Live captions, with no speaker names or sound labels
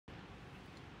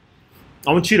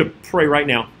I want you to pray right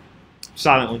now,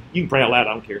 silently. You can pray out loud.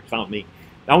 I don't care. It's fine with me.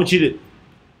 I want you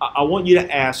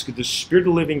to ask the Spirit of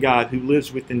the living God who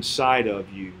lives within inside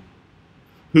of you,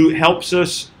 who helps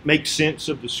us make sense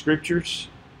of the Scriptures.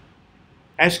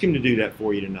 Ask Him to do that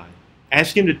for you tonight.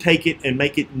 Ask Him to take it and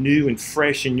make it new and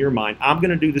fresh in your mind. I'm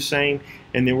going to do the same,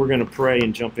 and then we're going to pray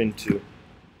and jump into it.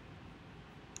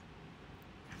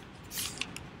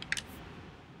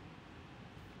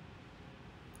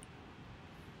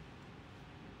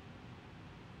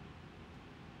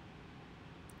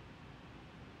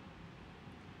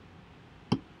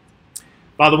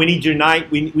 Father, we need you tonight.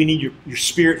 We need your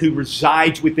Spirit who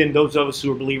resides within those of us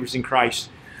who are believers in Christ.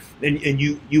 And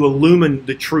you illumine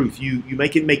the truth. You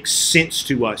make it make sense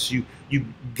to us. You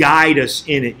guide us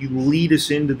in it. You lead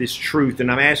us into this truth.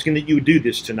 And I'm asking that you would do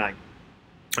this tonight.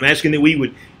 I'm asking that we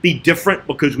would be different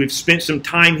because we've spent some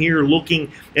time here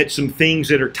looking at some things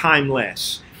that are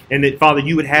timeless. And that, Father,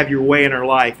 you would have your way in our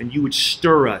life, and you would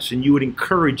stir us, and you would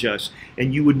encourage us,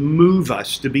 and you would move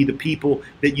us to be the people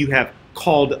that you have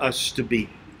called us to be.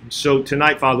 And so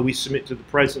tonight, Father, we submit to the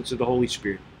presence of the Holy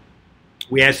Spirit.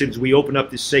 We ask that as we open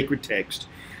up this sacred text,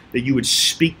 that you would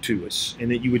speak to us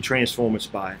and that you would transform us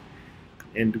by it.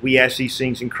 And we ask these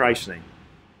things in Christ's name.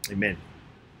 Amen.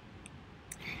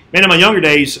 Man, in my younger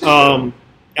days, I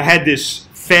had this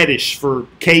fetish for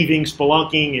caving,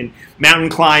 spelunking, and mountain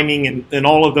climbing, and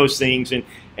all of those things.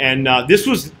 And this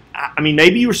was, I mean,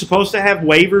 maybe you were supposed to have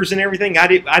waivers and everything. I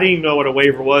didn't even know what a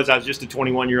waiver was. I was just a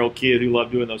 21-year-old kid who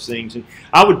loved doing those things. And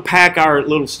I would pack our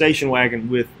little station wagon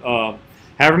with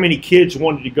however many kids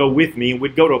wanted to go with me, and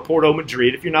we'd go to Porto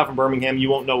Madrid. If you're not from Birmingham, you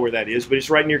won't know where that is, but it's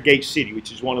right near Gate City,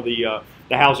 which is one of the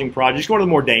housing projects, one of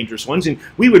the more dangerous ones. And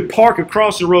we would park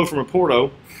across the road from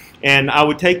Porto, and I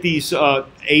would take these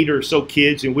 8 or so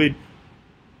kids, and we'd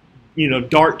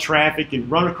dart traffic and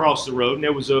run across the road, and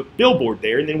there was a billboard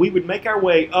there, and then we would make our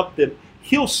way up the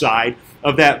hillside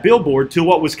of that billboard to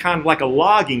what was kind of like a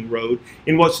logging road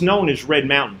in what's known as Red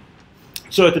Mountain.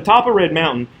 So at the top of Red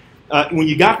Mountain, when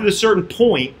you got to a certain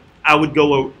point, I would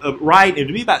go right, and it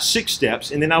would be about 6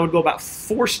 steps, and then I would go about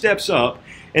 4 steps up,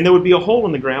 and there would be a hole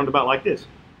in the ground about like this.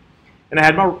 And I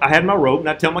had my rope, and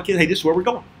I'd tell my kids, hey, this is where we're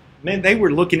going. Man, they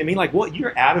were looking at me like, what?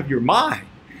 You're out of your mind.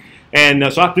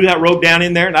 And so I threw that rope down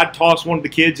in there, and I'd toss one of the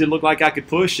kids that looked like I could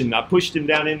push, and I pushed him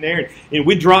down in there, and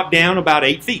we'd drop down about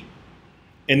 8 feet.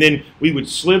 And then we would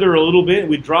slither a little bit, and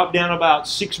we'd drop down about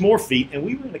 6 more feet, and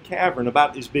we were in a cavern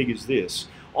about as big as this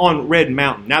on Red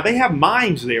Mountain. Now, they have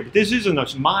mines there, but this isn't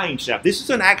a mine shaft. This is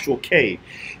an actual cave.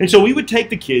 And so we would take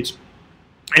the kids,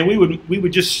 and we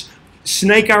would just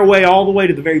snake our way all the way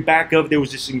to the very back of it. There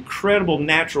was this incredible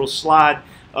natural slide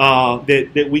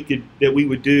that we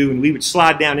would do, and we would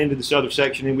slide down into this other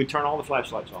section, and we'd turn all the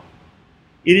flashlights off.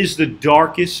 It is the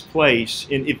darkest place,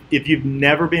 and if you've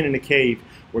never been in a cave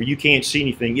where you can't see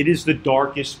anything, it is the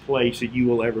darkest place that you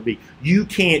will ever be. You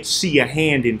can't see a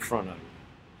hand in front of you.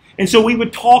 And so we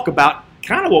would talk about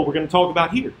kind of what we're going to talk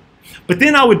about here. But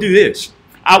then I would do this.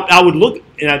 I would look,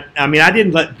 and I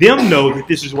didn't let them know that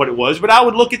this is what it was, but I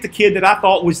would look at the kid that I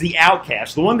thought was the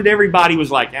outcast, the one that everybody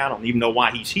was like, I don't even know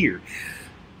why he's here.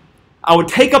 I would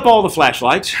take up all the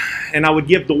flashlights, and I would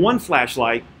give the one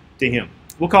flashlight to him.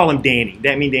 We'll call him Danny.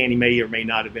 That means Danny may or may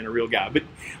not have been a real guy.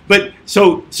 But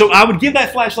so I would give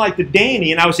that flashlight to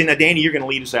Danny, and I would say, now, Danny, you're going to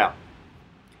lead us out.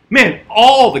 Man,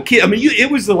 all the kids,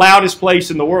 it was the loudest place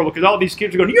in the world because all these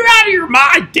kids were going, you're out of your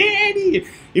mind, Danny.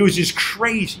 It was just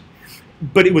crazy.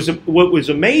 But what was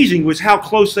amazing was how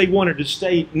close they wanted to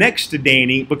stay next to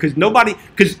Danny because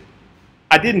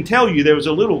I didn't tell you there was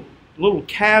a little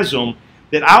chasm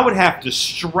that I would have to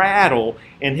straddle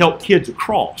and help kids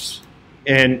across.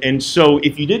 And so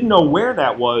if you didn't know where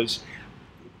that was,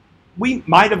 we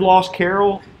might have lost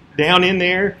Carol down in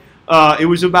there. It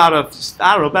was about a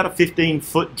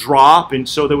 15-foot drop, and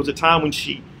so there was a time when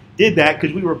she did that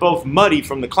because we were both muddy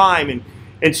from the climb,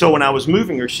 and so when I was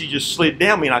moving her, she just slid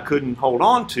down me, and I couldn't hold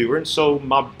on to her, and so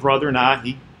my brother and I,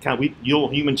 we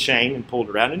human chain and pulled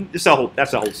her out, and that's a whole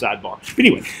sidebar. But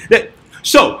anyway,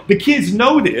 so the kids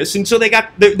know this, and so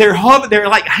they're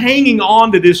like hanging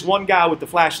on to this one guy with the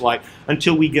flashlight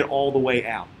until we get all the way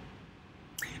out.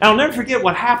 And I'll never forget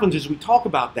what happens as we talk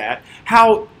about that.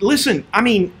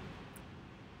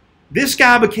 This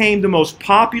guy became the most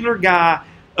popular guy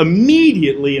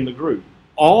immediately in the group,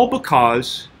 all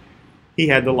because he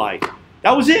had the light.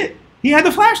 That was it. He had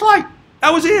the flashlight.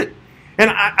 That was it. And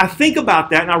I think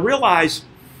about that, and I realize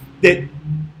that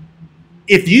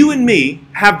if you and me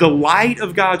have the light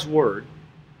of God's Word,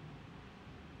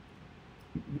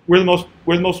 we're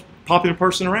the most popular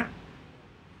person around.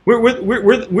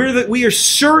 We are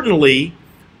certainly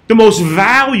the most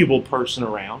valuable person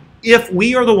around if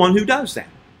we are the one who does that.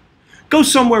 Go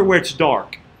somewhere where it's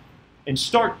dark and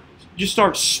just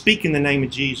start speaking the name of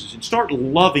Jesus and start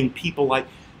loving people like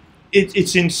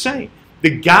it's insane.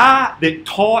 The guy that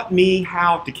taught me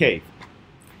how to cave,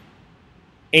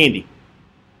 Andy,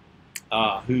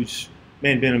 who's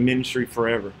been in ministry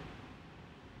forever.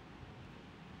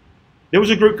 There was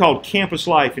a group called Campus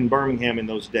Life in Birmingham in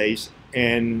those days,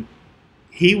 and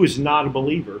he was not a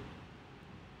believer,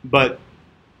 but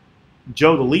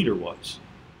Joe the leader was.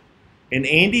 And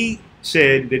Andy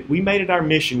said that we made it our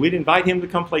mission. We'd invite him to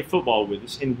come play football with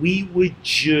us, and we would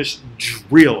just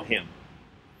drill him.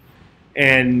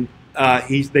 And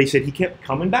they said he kept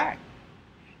coming back.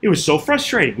 It was so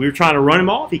frustrating. We were trying to run him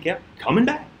off. He kept coming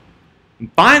back.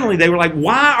 And finally, they were like,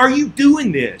 "Why are you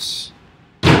doing this?"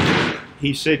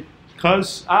 He said,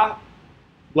 "Because I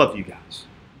love you guys."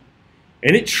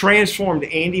 And it transformed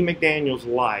Andy McDaniel's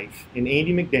life. And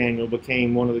Andy McDaniel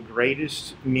became one of the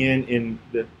greatest men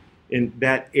in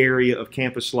that area of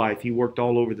Campus Life. He worked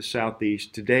all over the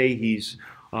Southeast. Today, he's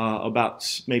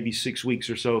about maybe 6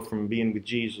 weeks or so from being with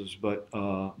Jesus, but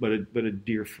a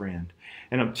dear friend.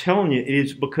 And I'm telling you, it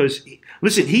is because,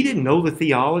 listen, he didn't know the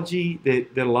theology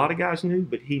that a lot of guys knew,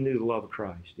 but he knew the love of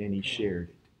Christ, and he shared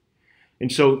it.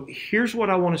 And so here's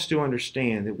what I want us to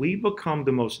understand, that we become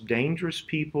the most dangerous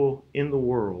people in the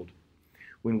world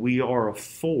when we are a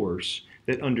force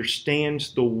that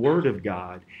understands the Word of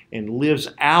God and lives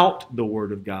out the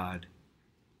Word of God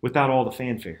without all the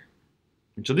fanfare.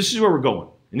 And so this is where we're going.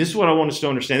 And this is what I want us to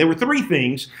understand. There were three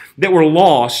things that were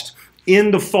lost in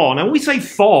the fall. Now, when we say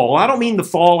fall, I don't mean the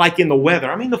fall like in the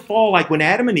weather. I mean the fall like when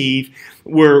Adam and Eve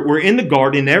were in the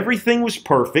garden, everything was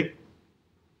perfect,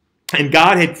 and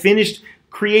God had finished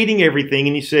creating everything,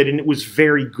 and he said, and it was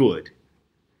very good.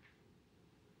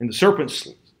 And the serpent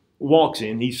walks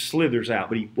in, he slithers out,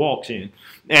 but he walks in,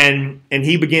 and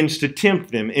he begins to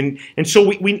tempt them. And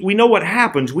so we know what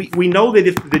happens. We know that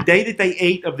if the day that they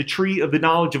ate of the tree of the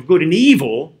knowledge of good and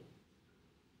evil,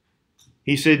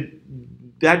 he said,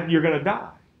 that you're going to die.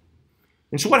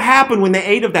 And so what happened when they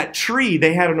ate of that tree,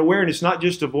 they had an awareness not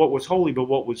just of what was holy, but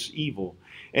what was evil.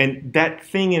 And that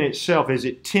thing in itself, as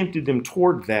it tempted them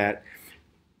toward that,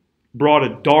 brought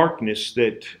a darkness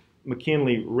that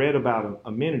McKinley read about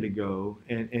a minute ago,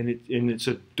 and it's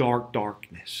a dark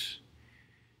darkness.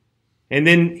 And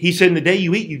then he said, in the day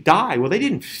you eat, you die. Well, they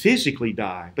didn't physically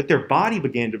die, but their body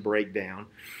began to break down.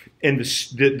 And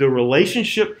the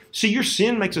relationship, see, your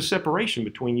sin makes a separation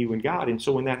between you and God. And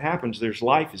so when that happens, there's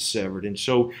life is severed. And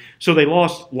so they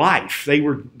lost life. They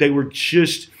were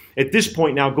just, at this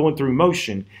point now, going through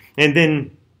motion. And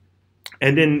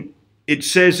then it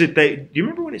says that do you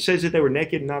remember when it says that they were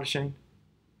naked and not ashamed?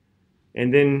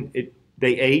 And then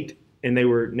they ate and they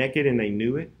were naked and they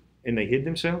knew it and they hid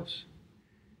themselves.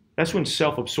 That's when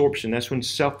self-absorption, that's when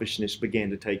selfishness began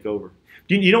to take over.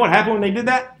 You know what happened when they did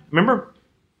that? Remember?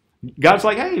 God's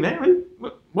like, hey, man,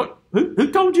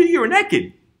 who told you were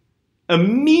naked?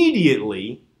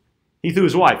 Immediately, he threw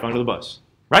his wife under the bus,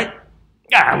 right?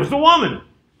 Yeah, it was the woman.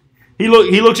 He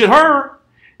looks at her,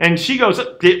 and she goes,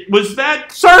 it was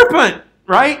that serpent,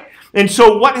 right? And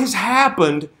so what has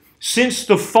happened since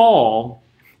the fall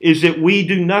is that we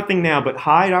do nothing now but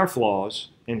hide our flaws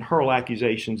and hurl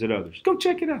accusations at others. Go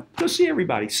check it out. Go see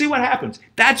everybody. See what happens.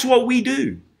 That's what we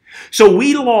do. So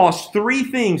we lost three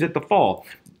things at the fall.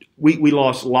 We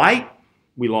lost light,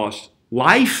 we lost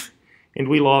life, and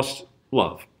we lost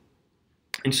love.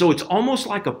 And so it's almost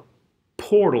like a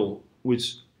portal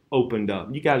was opened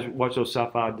up. You guys watch those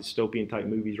sci-fi dystopian type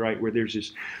movies, right? Where there's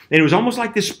this, and it was almost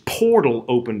like this portal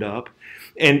opened up,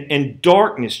 and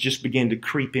darkness just began to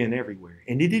creep in everywhere.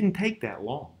 And it didn't take that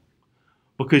long,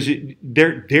 because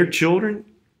their children,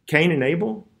 Cain and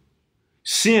Abel,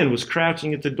 sin was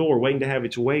crouching at the door, waiting to have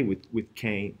its way with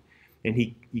Cain, and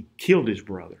he killed his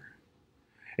brother.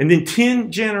 And then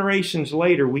 10 generations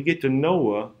later, we get to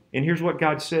Noah, and here's what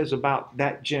God says about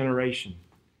that generation.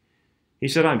 He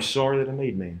said, I'm sorry that I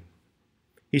made man.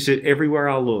 He said, everywhere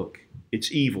I look,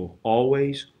 it's evil,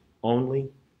 always, only,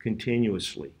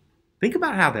 continuously. Think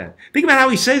about how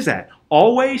he says that.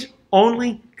 Always,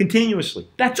 only, continuously.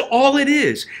 That's all it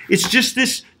is. It's just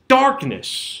this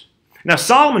darkness. Now,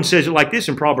 Solomon says it like this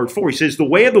in Proverbs 4. He says, the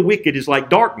way of the wicked is like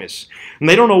darkness, and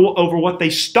they don't know over what they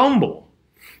stumble.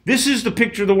 This is the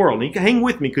picture of the world. And you can hang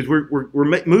with me because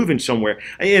we're moving somewhere.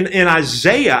 In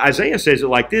Isaiah says it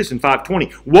like this in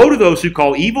 5:20. Woe to those who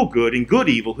call evil good and good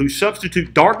evil, who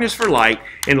substitute darkness for light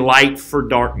and light for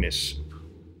darkness.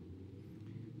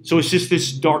 So it's just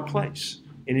this dark place,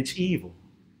 and it's evil.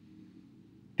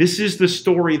 This is the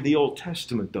story of the Old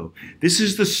Testament, though. This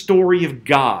is the story of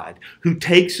God who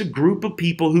takes a group of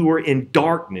people who are in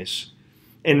darkness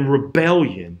and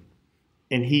rebellion,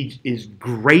 and He is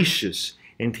gracious,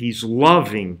 and He's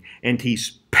loving, and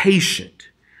He's patient.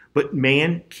 But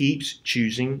man keeps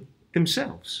choosing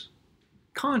themselves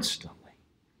constantly.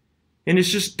 And it's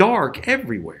just dark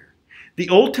everywhere. The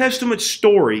Old Testament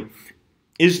story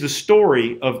is the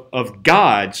story of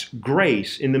God's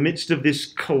grace in the midst of this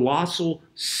colossal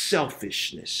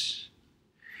selfishness.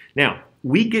 Now,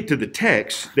 we get to the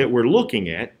text that we're looking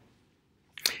at,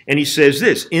 and he says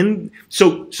this.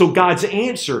 So God's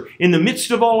answer in the midst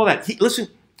of all of that,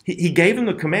 He gave them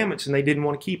the commandments and they didn't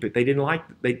want to keep it. They didn't like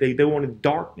it. They wanted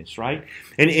darkness, right?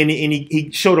 And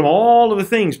he showed them all of the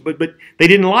things, but they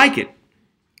didn't like it.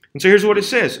 And so here's what it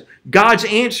says. God's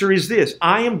answer is this.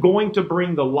 I am going to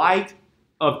bring the light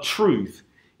of truth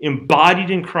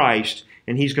embodied in Christ,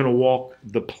 and He's going to walk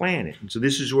the planet. And so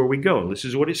this is where we go. This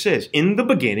is what it says. In the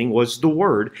beginning was the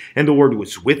Word, and the Word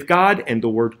was with God, and the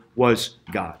Word was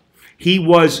God. He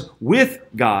was with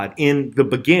God in the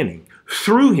beginning.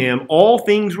 Through Him all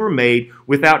things were made.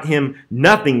 Without Him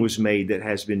nothing was made that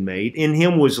has been made. In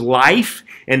Him was life,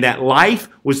 and that life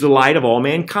was the light of all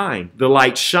mankind. The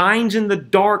light shines in the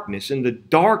darkness, and the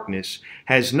darkness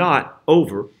has not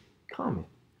overcome it.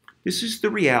 This is the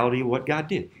reality of what God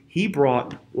did. He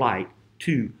brought light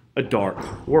to a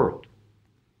dark world.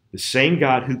 The same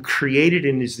God who created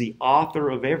and is the author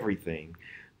of everything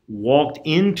walked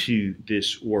into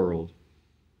this world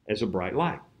as a bright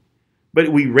light. But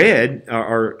we read,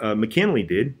 or McKinley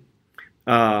did,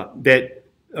 that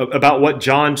about what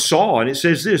John saw, and it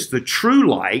says this: the true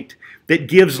light that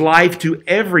gives life to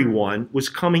everyone was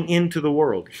coming into the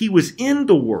world. He was in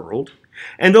the world,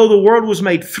 and though the world was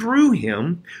made through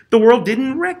Him, the world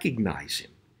didn't recognize Him.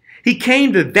 He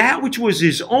came to that which was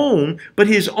His own, but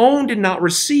His own did not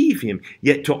receive Him.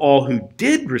 Yet to all who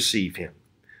did receive Him,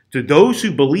 to those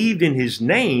who believed in His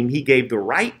name, He gave the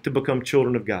right to become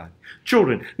children of God.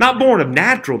 Children, not born of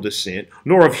natural descent,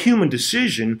 nor of human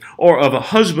decision, or of a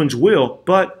husband's will,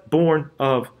 but born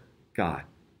of God.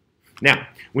 Now,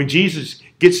 when Jesus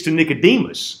gets to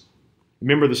Nicodemus,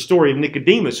 remember the story of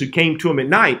Nicodemus who came to Him at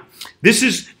night. This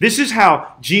is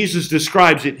how Jesus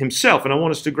describes it Himself, and I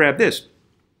want us to grab this.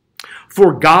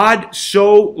 For God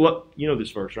so, you know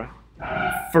this verse,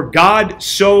 right? For God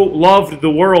so loved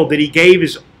the world that He gave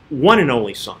His one and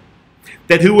only Son,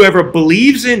 that whoever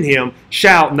believes in Him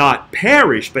shall not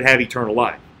perish, but have eternal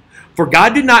life. For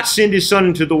God did not send His Son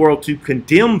into the world to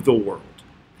condemn the world,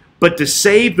 but to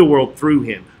save the world through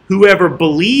Him. Whoever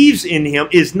believes in Him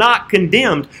is not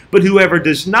condemned, but whoever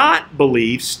does not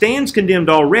believe stands condemned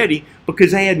already,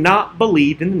 because they had not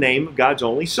believed in the name of God's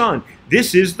only Son.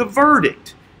 This is the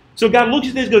verdict. So God looks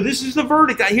at this and goes, this is the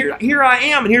verdict. Here I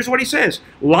am, and here's what He says.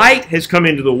 Light has come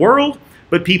into the world,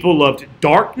 but people loved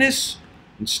darkness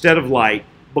instead of light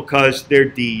because their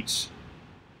deeds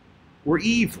were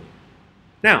evil.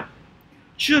 Now,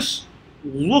 just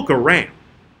look around,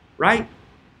 right?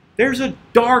 There's a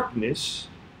darkness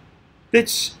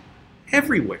that's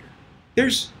everywhere.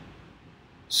 There's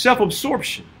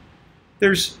self-absorption.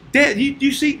 There's death.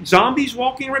 You see zombies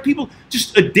walking around, people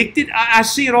just addicted. I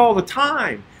see it all the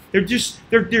time.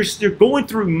 They're going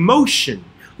through motion.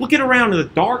 Look around at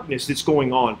the darkness that's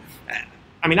going on.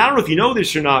 I mean, I don't know if you know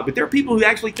this or not, but there are people who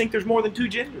actually think there's more than two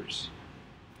genders.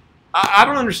 I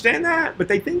don't understand that, but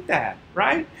they think that,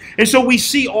 right? And so we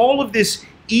see all of this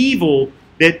evil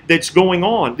that's going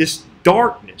on, this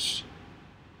darkness.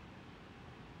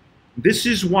 This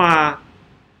is why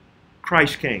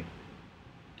Christ came,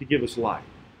 to give us light.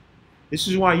 This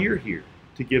is why you're here,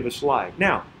 to give us light.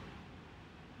 Now,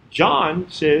 John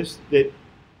says that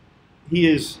He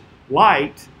is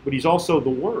light, but He's also the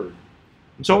Word.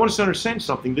 And so I want us to understand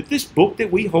something, that this book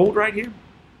that we hold right here,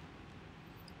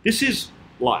 this is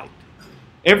light.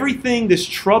 Everything that's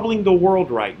troubling the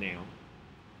world right now,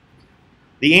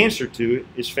 the answer to it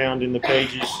is found in the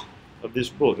pages of this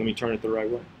book. Let me turn it the right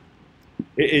way.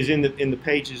 It is in the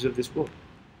pages of this book.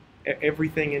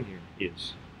 Everything in here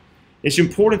is. It's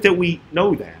important that we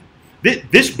know that.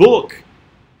 This book,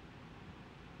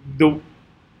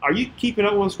 are you keeping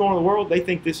up with what's going on in the world? They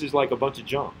think this is like a bunch of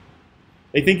junk.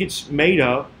 They think it's made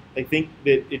up. They think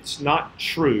that it's not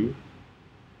true.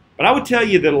 But I would tell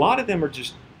you that a lot of them are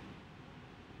just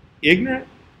ignorant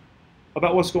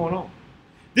about what's going on.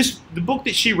 The book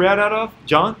that she read out of,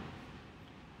 John,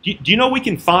 do you know we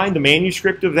can find the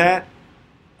manuscript of that?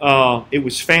 It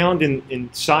was found in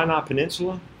Sinai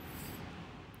Peninsula.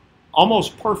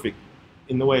 Almost perfect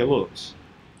in the way it looks.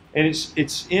 And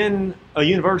it's in a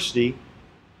university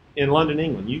in London,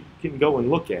 England. You can go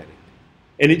and look at it.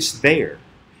 And it's there.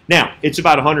 Now, it's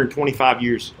about 125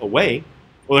 years away.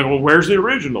 Well, where's the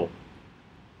original?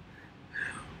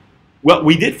 Well,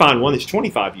 we did find one that's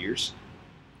 25 years,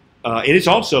 and it's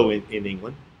also in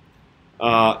England.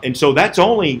 And so that's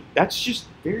just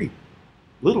very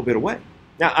little bit away.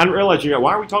 Now, I realize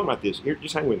why are we talking about this? Here,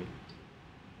 just hang with me.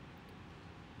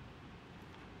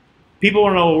 People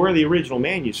want to know where are the original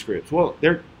manuscripts. Well,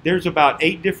 there's about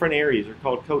 8 different areas. They're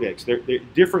called codex. They're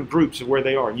different groups of where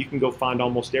they are, and you can go find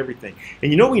almost everything.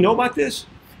 And you know what we know about this?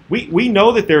 We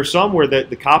know that there are some where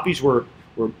the copies were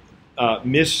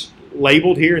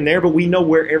mislabeled here and there, but we know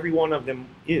where every one of them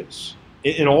is.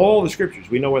 In all the scriptures,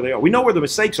 we know where they are. We know where the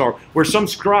mistakes are, where some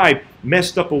scribe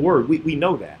messed up a word. We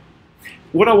know that.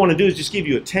 What I want to do is just give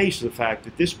you a taste of the fact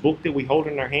that this book that we hold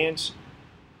in our hands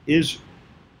is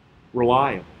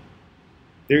reliable.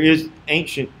 There is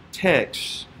ancient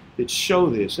texts that show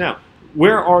this. Now,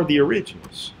 where are the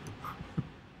originals?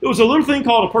 There was a little thing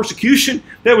called a persecution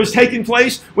that was taking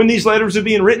place when these letters are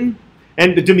being written.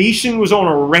 And Domitian was on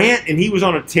a rant, and he was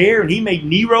on a tear, and he made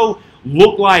Nero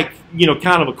look like,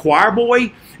 kind of a choir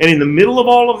boy. And in the middle of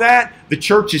all of that, the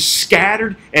church is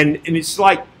scattered. And it's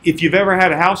like if you've ever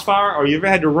had a house fire or you ever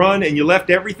had to run and you left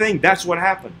everything, that's what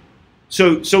happened.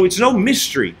 So it's no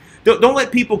mystery. Don't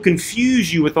let people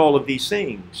confuse you with all of these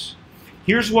things.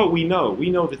 Here's what we know. We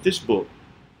know that this book,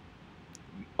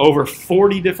 over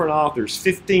 40 different authors,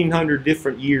 1,500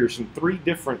 different years from 3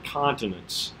 different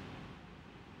continents,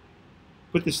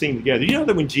 put this thing together. You know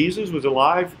that when Jesus was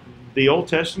alive, the Old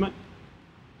Testament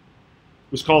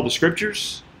was called the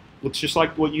Scriptures? Looks just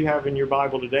like what you have in your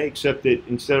Bible today, except that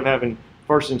instead of having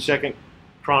 1st and 2nd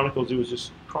Chronicles, it was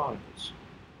just Chronicles.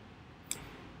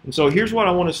 And so here's what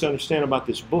I want us to understand about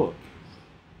this book.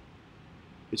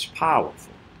 It's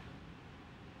powerful.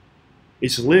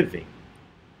 It's living.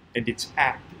 And it's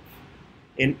active.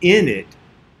 And in it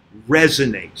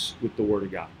resonates with the Word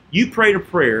of God. You prayed a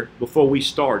prayer before we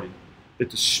started that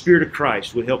the Spirit of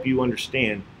Christ would help you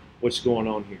understand what's going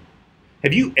on here.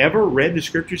 Have you ever read the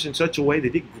Scriptures in such a way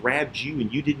that it grabbed you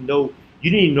and you didn't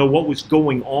even know what was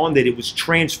going on, that it was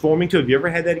transforming to? Have you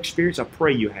ever had that experience? I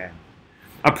pray you have.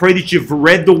 I pray that you've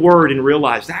read the Word and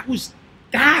realized that was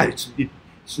God.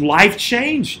 It's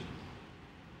life-changing.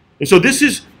 And so this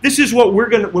is what we're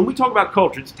going to, when we talk about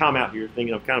culture, it's time out here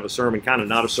thinking of kind of a sermon, kind of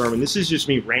not a sermon. This is just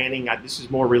me ranting. This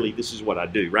is what I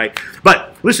do, right?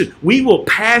 But listen, we will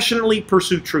passionately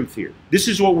pursue truth here. This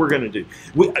is what we're going to do.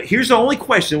 Here's the only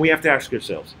question we have to ask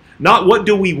ourselves. Not what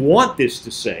do we want this to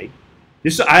say.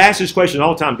 I ask this question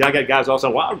all the time. I got guys all the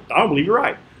time, well, I don't believe you're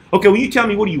right. Okay, well, you tell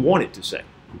me, what do you want it to say?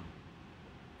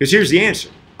 Because here's the answer.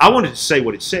 I want it to say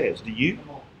what it says. Do you?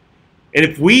 And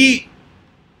if we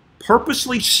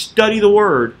purposely study the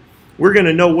Word, we're going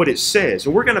to know what it says.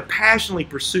 And we're going to passionately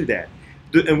pursue that.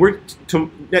 And we're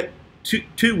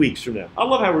 2 weeks from now. I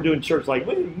love how we're doing church like,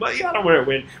 I don't know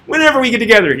when. Whenever we get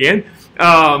together again,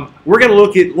 we're going to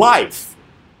look at life.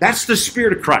 That's the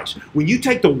Spirit of Christ. When you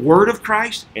take the Word of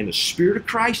Christ and the Spirit of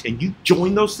Christ and you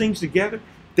join those things together,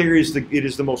 it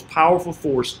is the most powerful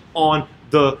force on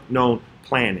the known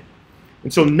planet.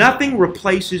 And so nothing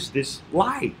replaces this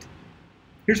light.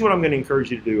 Here's what I'm going to encourage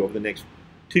you to do over the next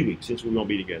 2 weeks, since we're going to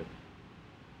be together.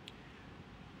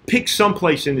 Pick some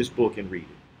place in this book and read it.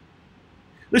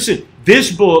 Listen,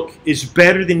 this book is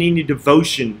better than any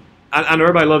devotion. I know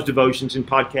everybody loves devotions and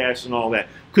podcasts and all that.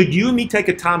 Could you and me take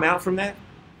a time out from that?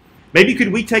 Maybe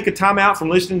could we take a time out from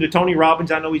listening to Tony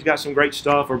Robbins? I know he's got some great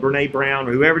stuff, or Brene Brown,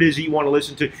 or whoever it is that you want to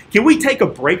listen to. Can we take a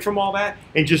break from all that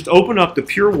and just open up the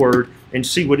pure Word and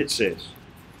see what it says?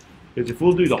 Because if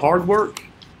we'll do the hard work,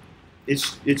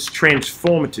 it's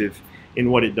transformative in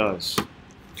what it does.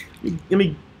 Let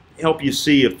me help you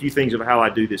see a few things of how I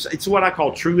do this. It's what I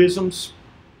call truisms.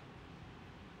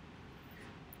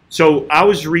 So I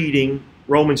was reading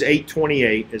Romans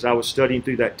 8:28 as I was studying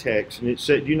through that text, and it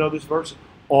said, do you know this verse?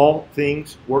 All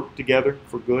things work together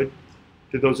for good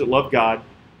to those that love God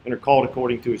and are called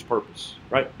according to His purpose.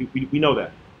 Right? We know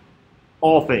that.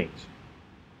 All things.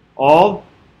 All,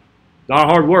 not a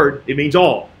hard word, it means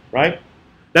all. Right?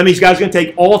 That means God's going to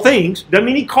take all things. Doesn't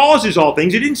mean He causes all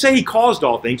things. He didn't say He caused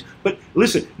all things. But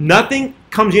listen, nothing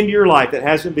comes into your life that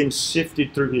hasn't been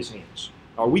sifted through His hands.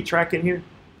 Are we tracking here?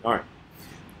 All right.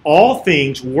 All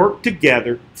things work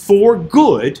together for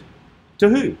good to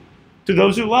who? To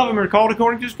those who love Him and are called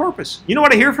according to His purpose. You know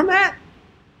what I hear from that?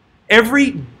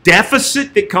 Every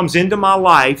deficit that comes into my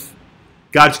life,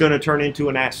 God's going to turn into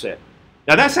an asset.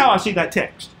 Now that's how I see that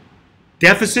text.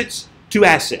 Deficits to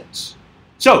assets.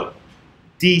 So,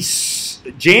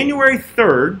 January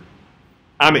 3rd,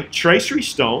 I'm at Tracery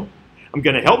Stone. I'm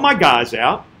going to help my guys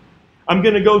out. I'm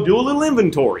going to go do a little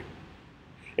inventory.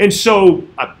 And so,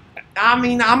 I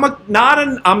mean, I'm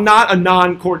not a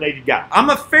non-coordinated guy. I'm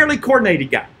a fairly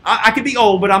coordinated guy. I could be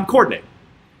old, but I'm coordinated.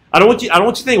 I don't want you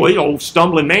to think, well, he's an old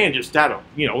stumbling man just out of,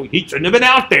 he shouldn't have been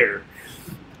out there.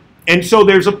 And so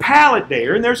there's a pallet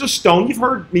there, and there's a stone. You've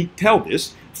heard me tell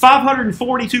this.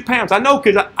 542 pounds. I know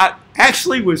because I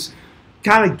actually was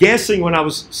kind of guessing when I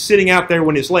was sitting out there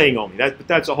when it's laying on me. But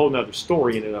that's a whole other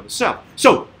story in and of itself.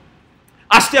 So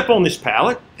I step on this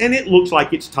pallet, and it looks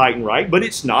like it's tight and right, but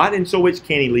it's not, and so it's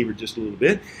cantilevered just a little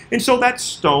bit. And so that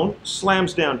stone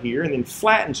slams down here and then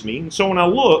flattens me. And so when I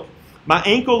look, my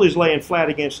ankle is laying flat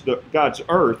against God's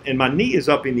earth, and my knee is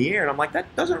up in the air. And I'm like,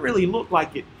 that doesn't really look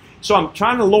like it. So I'm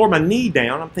trying to lower my knee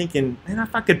down. I'm thinking, man,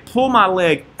 if I could pull my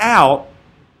leg out,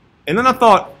 and then I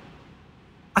thought,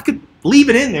 I could leave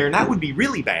it in there, and that would be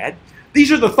really bad.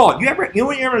 These are the thoughts. When you're ever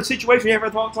in a situation, you ever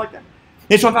have thoughts like that?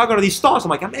 And so if I go to these thoughts, I'm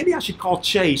like, maybe I should call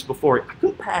Chase before I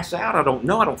could pass out. I don't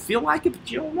know. I don't feel like it,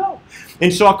 but you don't know.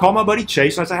 And so I call my buddy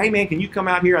Chase, and I say, hey, man, can you come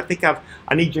out here? I think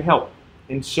I need your help.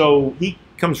 And so he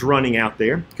comes running out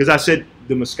there, because I said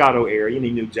the Moscato area, and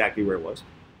he knew exactly where it was.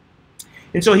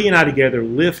 And so he and I together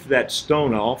lift that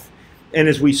stone off, and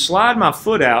as we slide my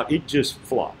foot out, it just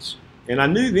flops. And I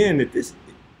knew then that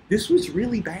this was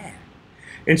really bad.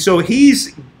 And so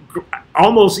he's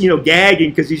almost, gagging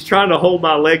because he's trying to hold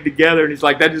my leg together, and he's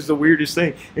like, that is the weirdest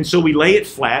thing. And so we lay it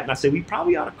flat, and I say, we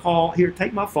probably ought to call, here,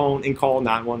 take my phone and call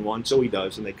 911. So he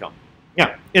does, and they come.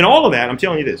 Now, in all of that, I'm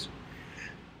telling you this.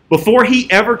 Before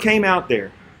he ever came out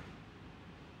there,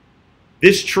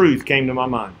 this truth came to my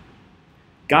mind.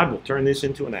 God will turn this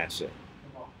into an asset.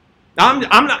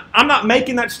 I'm not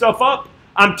making that stuff up.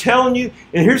 I'm telling you,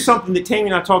 and here's something that Tammy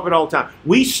and I talk about all the time.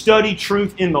 We study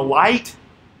truth in the light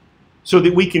so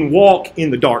that we can walk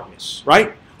in the darkness,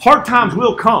 right? Hard times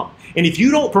will come. And if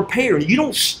you don't prepare and you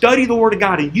don't study the Word of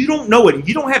God and you don't know it and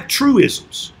you don't have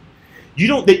truisms,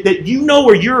 that you know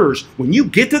are yours, when you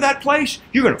get to that place,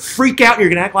 you're going to freak out and you're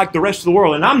going to act like the rest of the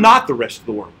world. And I'm not the rest of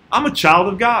the world. I'm a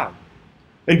child of God.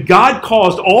 And God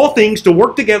caused all things to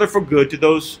work together for good to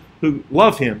those who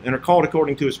love Him and are called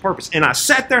according to His purpose. And I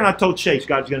sat there and I told Chase,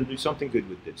 God's going to do something good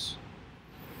with this.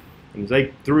 And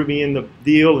they threw me in the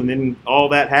deal, and then all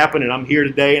that happened, and I'm here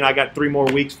today, and I got 3 more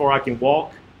weeks before I can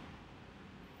walk.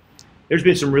 There's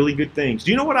been some really good things.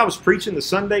 Do you know what I was preaching the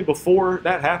Sunday before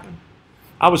that happened?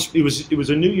 It was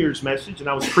a New Year's message, and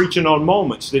I was preaching on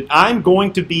moments, that I'm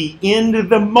going to be in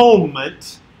the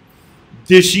moment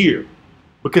this year.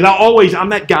 Because I'm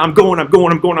that guy, I'm going,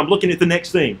 I'm looking at the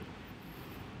next thing.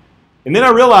 And then I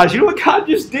realized, you know what God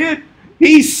just did?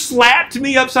 He slapped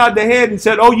me upside the head and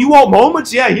said, oh, you want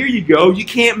moments? Yeah, here you go. You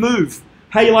can't move.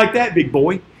 How you like that, big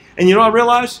boy? And you know what I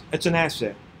realized? That's an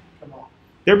asset. Come on.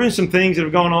 There have been some things that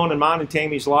have gone on in mine and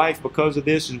Tammy's life because of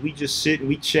this, as we just sit and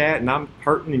we chat, and I'm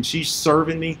hurting and she's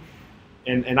serving me.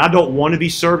 And I don't want to be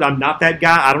served. I'm not that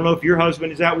guy. I don't know if your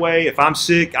husband is that way. If I'm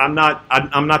sick, I'm not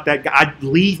that guy.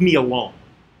 Leave me alone.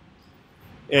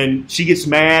 And she gets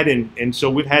mad, and so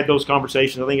we've had those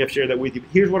conversations. I think I've shared that with you. But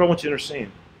here's what I want you to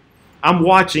understand. I'm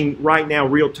watching right now,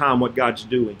 real time, what God's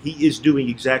doing. He is doing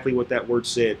exactly what that word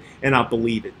said, and I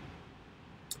believe it.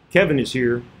 Kevin is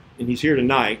here, and he's here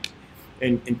tonight.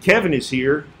 And Kevin is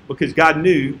here because God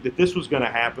knew that this was going to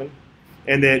happen,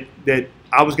 and that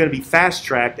I was going to be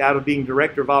fast-tracked out of being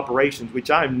director of operations, which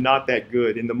I am not that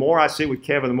good. And the more I sit with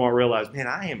Kevin, the more I realize, man,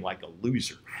 I am like a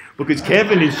loser. Because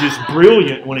Kevin is just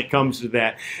brilliant when it comes to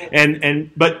that.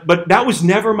 But that was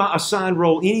never my assigned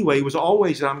role anyway. It was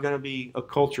always that I'm going to be a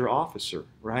culture officer,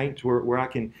 right? Where I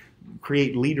can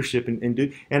create leadership and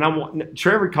do. And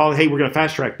Trevor called, hey, we're going to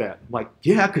fast track that. I'm like,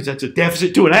 yeah, because that's a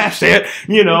deficit to an asset,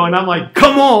 And I'm like,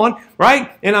 come on,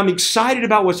 right? And I'm excited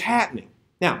about what's happening.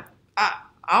 Now,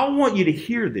 I want you to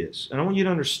hear this, and I want you to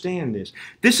understand this.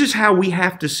 This is how we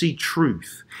have to see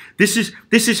truth. This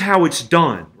is how it's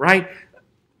done, right?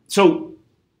 So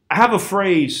I have a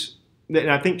phrase that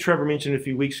I think Trevor mentioned a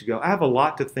few weeks ago. I have a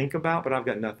lot to think about, but I've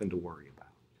got nothing to worry about.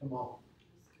 Come on.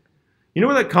 You know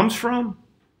where that comes from?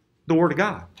 The Word of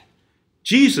God.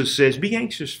 Jesus says, be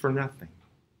anxious for nothing.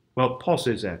 Well, Paul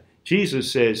says that.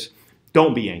 Jesus says,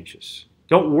 don't be anxious.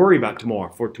 Don't worry about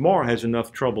tomorrow, for tomorrow has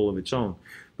enough trouble of its own.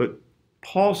 But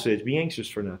Paul says, be anxious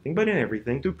for nothing, but in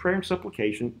everything, through prayer and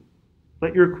supplication,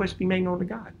 let your requests be made known to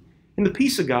God. And the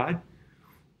peace of God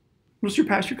will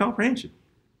surpass your comprehension.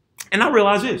 And I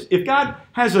realize this, if God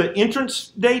has an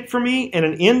entrance date for me and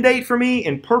an end date for me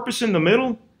and purpose in the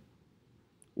middle,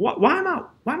 why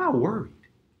am I worried?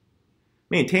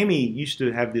 Man, Tammy used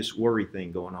to have this worry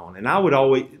thing going on. And I would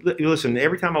always, listen,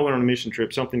 every time I went on a mission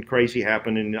trip, something crazy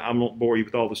happened, and I won't bore you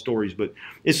with all the stories, but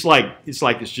it's like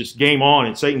it's just game on,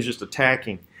 and Satan's just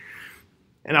attacking.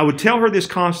 And I would tell her this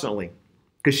constantly.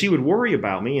 because she would worry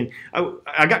about me. And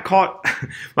I got caught.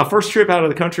 My first trip out of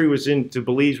the country was into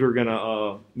Belize. We were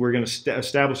gonna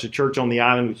establish a church on the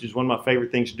island, which is one of my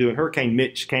favorite things to do. And Hurricane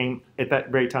Mitch came at that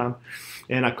very time.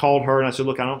 And I called her and I said,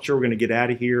 look, I'm not sure we're going to get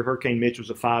out of here. Hurricane Mitch was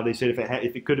a 5. They said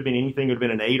if it could have been anything, it would have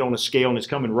been an 8 on a scale, and it's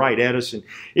coming right at us. And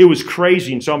it was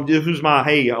crazy. And so this was my,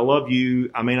 hey, I love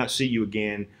you. I may not see you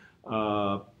again.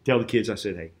 Tell the kids I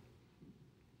said, hey.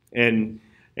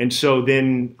 And so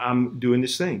then I'm doing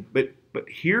this thing. But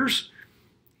here's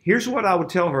what I would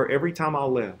tell her every time I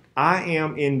left. I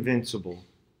am invincible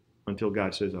until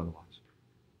God says otherwise.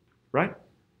 Right?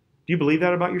 Do you believe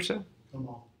that about yourself? Come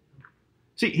on.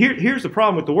 See, here's the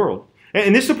problem with the world.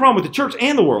 And this is the problem with the church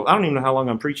and the world. I don't even know how long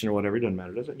I'm preaching or whatever. It doesn't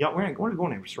matter, does it? Y'all, we're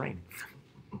going there. It's raining.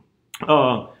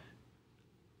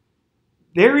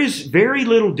 There is very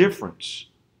little difference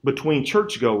between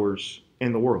churchgoers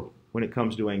and the world when it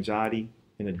comes to anxiety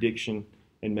and addiction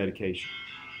and medication.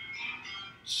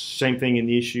 Same thing in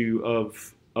the issue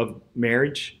of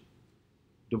marriage,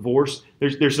 divorce.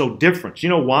 There's no difference. You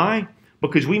know why?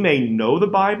 Because we may know the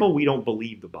Bible, we don't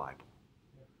believe the Bible.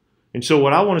 And so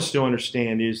what I want us to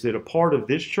understand is that a part of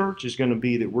this church is going to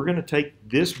be that we're going to take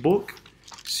this book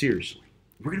seriously.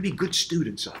 We're going to be good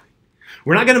students of it.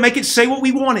 We're not going to make it say what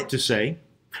we want it to say.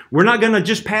 We're not going to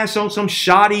just pass on some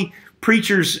shoddy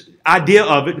preacher's idea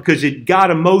of it because it got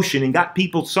emotion and got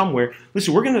people somewhere.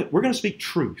 Listen, we're going to speak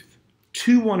truth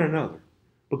to one another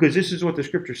because this is what the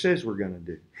Scripture says we're going to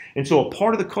do. And so a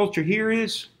part of the culture here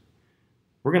is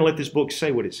we're going to let this book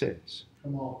say what it says.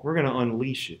 We're going to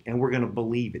unleash it, and we're going to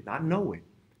believe it. Not know it,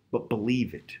 but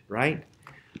believe it, right?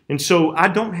 And so I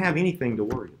don't have anything to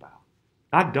worry about.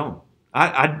 I don't.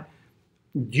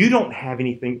 You don't have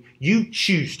anything. You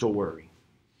choose to worry,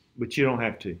 but you don't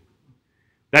have to.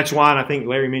 That's why, and I think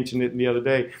Larry mentioned it the other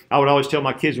day, I would always tell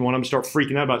my kids when I'm start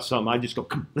freaking out about something, I just go,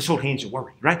 come, let's hold hands and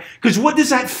worry, right? Because what does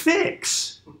that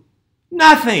fix?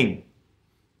 Nothing.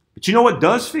 But you know what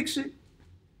does fix it?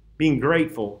 Being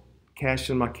grateful,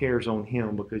 casting my cares on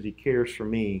Him because He cares for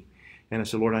me. And I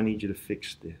said, Lord, I need you to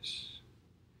fix this.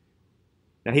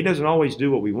 Now, He doesn't always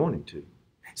do what we want Him to.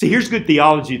 See, here's good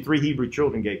theology 3 Hebrew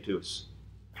children gave to us.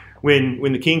 When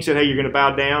the king said, hey, you're going to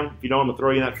bow down. If you don't, I'm going to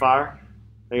throw you in that fire.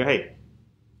 They go, hey,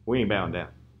 we ain't bowing down.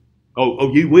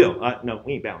 Oh, you will. No,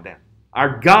 we ain't bowing down.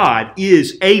 Our God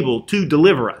is able to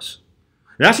deliver us.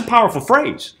 Now, that's a powerful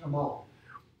phrase. Come on.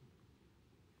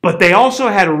 But they also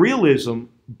had a realism,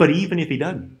 but even if He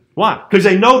doesn't. Why? Because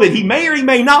they know that He may or He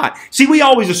may not. See, we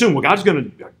always assume, well, God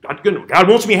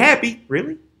wants me happy.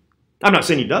 Really? I'm not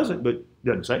saying He doesn't, but He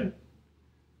doesn't say it.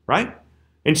 Right?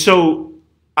 And so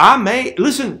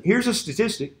listen, here's a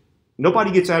statistic.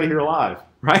 Nobody gets out of here alive.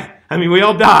 Right? I mean, we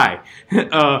all die.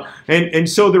 And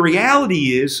so the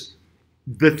reality is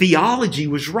the theology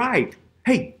was right.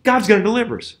 Hey, God's going to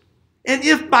deliver us. And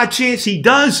if by chance He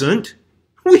doesn't,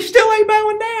 we still ain't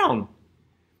bowing down.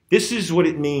 This is what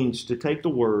it means to take the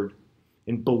Word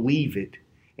and believe it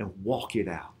and walk it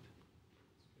out.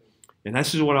 And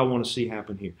this is what I want to see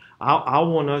happen here. I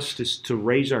want us to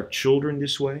raise our children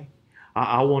this way.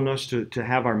 I want us to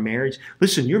have our marriage.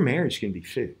 Listen, your marriage can be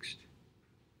fixed.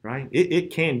 Right?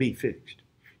 It can be fixed.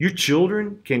 Your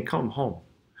children can come home.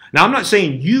 Now, I'm not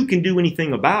saying you can do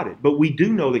anything about it, but we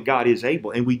do know that God is able,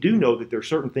 and we do know that there are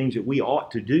certain things that we ought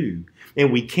to do,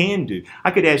 and we can do. I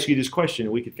could ask you this question,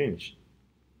 and we could finish.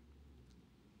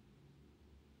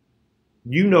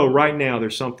 You know right now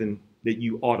there's something that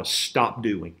you ought to stop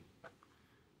doing,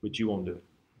 but you won't do it.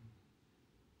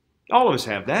 All of us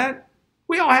have that.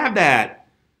 We all have that.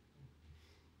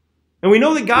 And we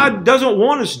know that God doesn't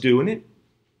want us doing it,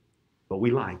 but we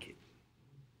like it.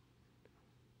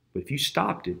 But if you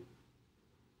stopped it,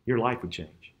 your life would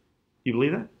change. You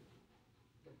believe that?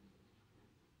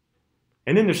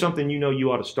 And then there's something you know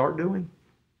you ought to start doing,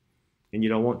 and you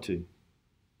don't want to.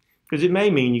 Because it may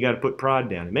mean you got to put pride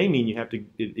down. It may mean you have to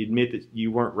admit that you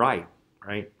weren't right?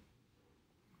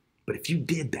 But if you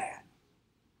did that,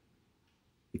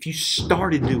 if you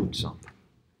started doing something,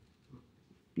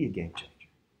 be a game changer.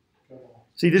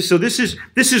 See this. So this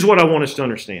is what I want us to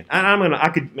understand.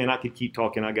 I could keep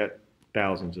talking. I got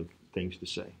thousands of things to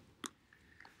say,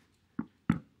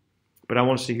 but I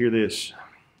want us to hear this.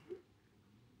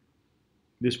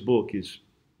 This book is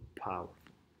powerful.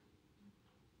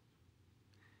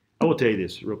 I will tell you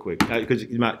this real quick because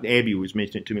Abby was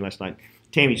mentioning it to me last night.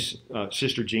 Tammy's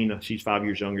sister Gina, she's 5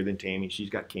 years younger than Tammy. She's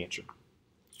got cancer,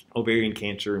 ovarian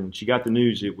cancer, and she got the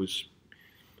news. It was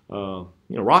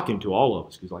rocking to all of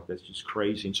us because that's just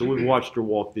crazy. And so we watched her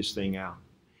walk this thing out.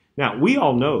 Now, we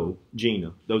all know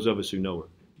Gina, those of us who know her,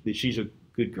 that she's a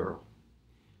good girl.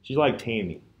 She's like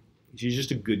Tammy. She's just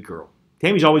a good girl.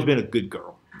 Tammy's always been a good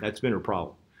girl. That's been her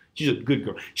problem. She's a good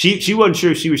girl. She wasn't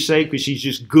sure if she was saved because she's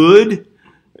just good,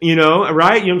 you know,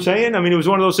 right? You know what I'm saying? I mean, it was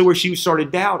one of those where she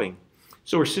started doubting.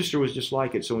 So her sister was just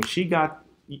like it. So when she got,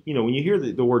 you know, when you hear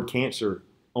the word cancer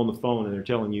on the phone and they're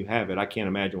telling you have it, I can't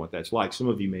imagine what that's like. Some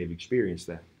of you may have experienced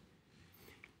that.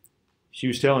 She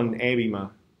was telling Abby, my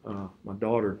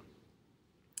daughter,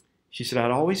 she said,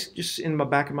 I'd always, just in the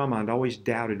back of my mind, always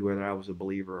doubted whether I was a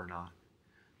believer or not.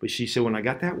 But she said, when I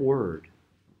got that word,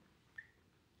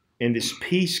 and this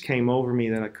peace came over me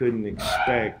that I couldn't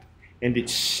expect, and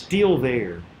it's still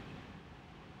there,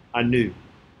 I knew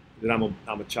that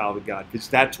I'm a child of God, because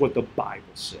that's what the Bible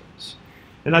says.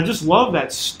 And I just love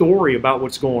that story about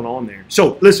what's going on there.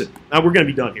 So, listen, now we're going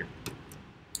to be done here.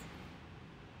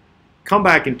 Come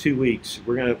back in 2 weeks.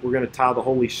 We're gonna tie the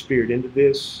Holy Spirit into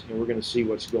this, and we're going to see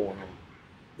what's going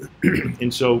on.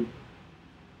 And so,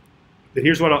 but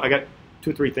here's what I got 2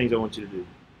 or 3 things I want you to do.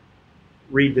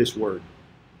 Read this word.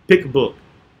 Pick a book.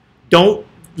 Don't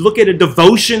look at a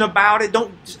devotion about it.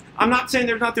 I'm not saying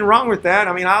there's nothing wrong with that.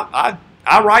 I mean, I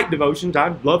write devotions.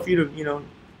 I'd love for you to, you know,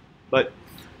 but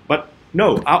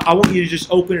no, I want you to just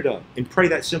open it up and pray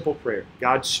that simple prayer.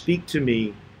 God, speak to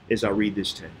me as I read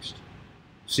this text.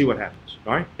 See what happens.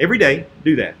 All right? Every day,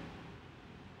 do that.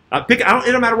 It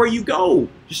don't matter where you go.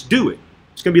 Just do it.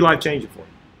 It's going to be life-changing for you.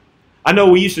 I know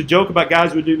we used to joke about guys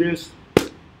who would do this.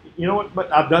 You know what?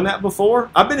 But I've done that before.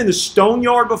 I've been in the stone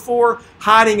yard before,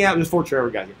 hiding out. Before Trevor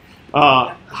got here.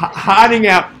 Hiding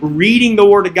out, reading the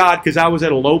Word of God because I was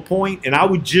at a low point, and I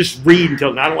would just read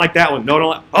until, I don't like that one. No, I don't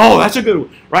like, oh, that's a good one.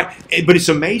 Right? But it's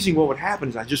amazing what would happen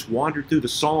is I just wandered through the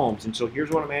Psalms. And so here's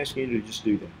what I'm asking you to do. Just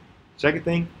do that. Second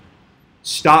thing,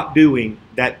 stop doing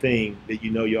that thing that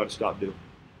you know you ought to stop doing.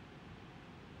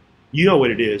 You know what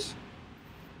it is.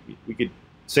 We could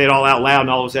say it all out loud and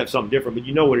all of us have something different, but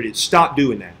you know what it is. Stop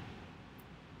doing that.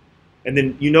 And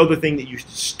then you know the thing that you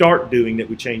start doing that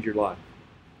would change your life.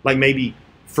 Like maybe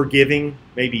forgiving,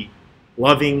 maybe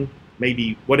loving,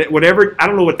 maybe whatever. I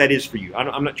don't know what that is for you.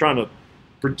 I'm not trying to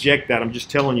project that. I'm just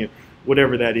telling you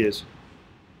whatever that is.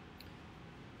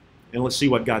 And let's see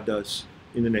what God does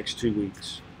in the next 2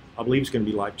 weeks. I believe it's going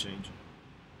to be life-changing.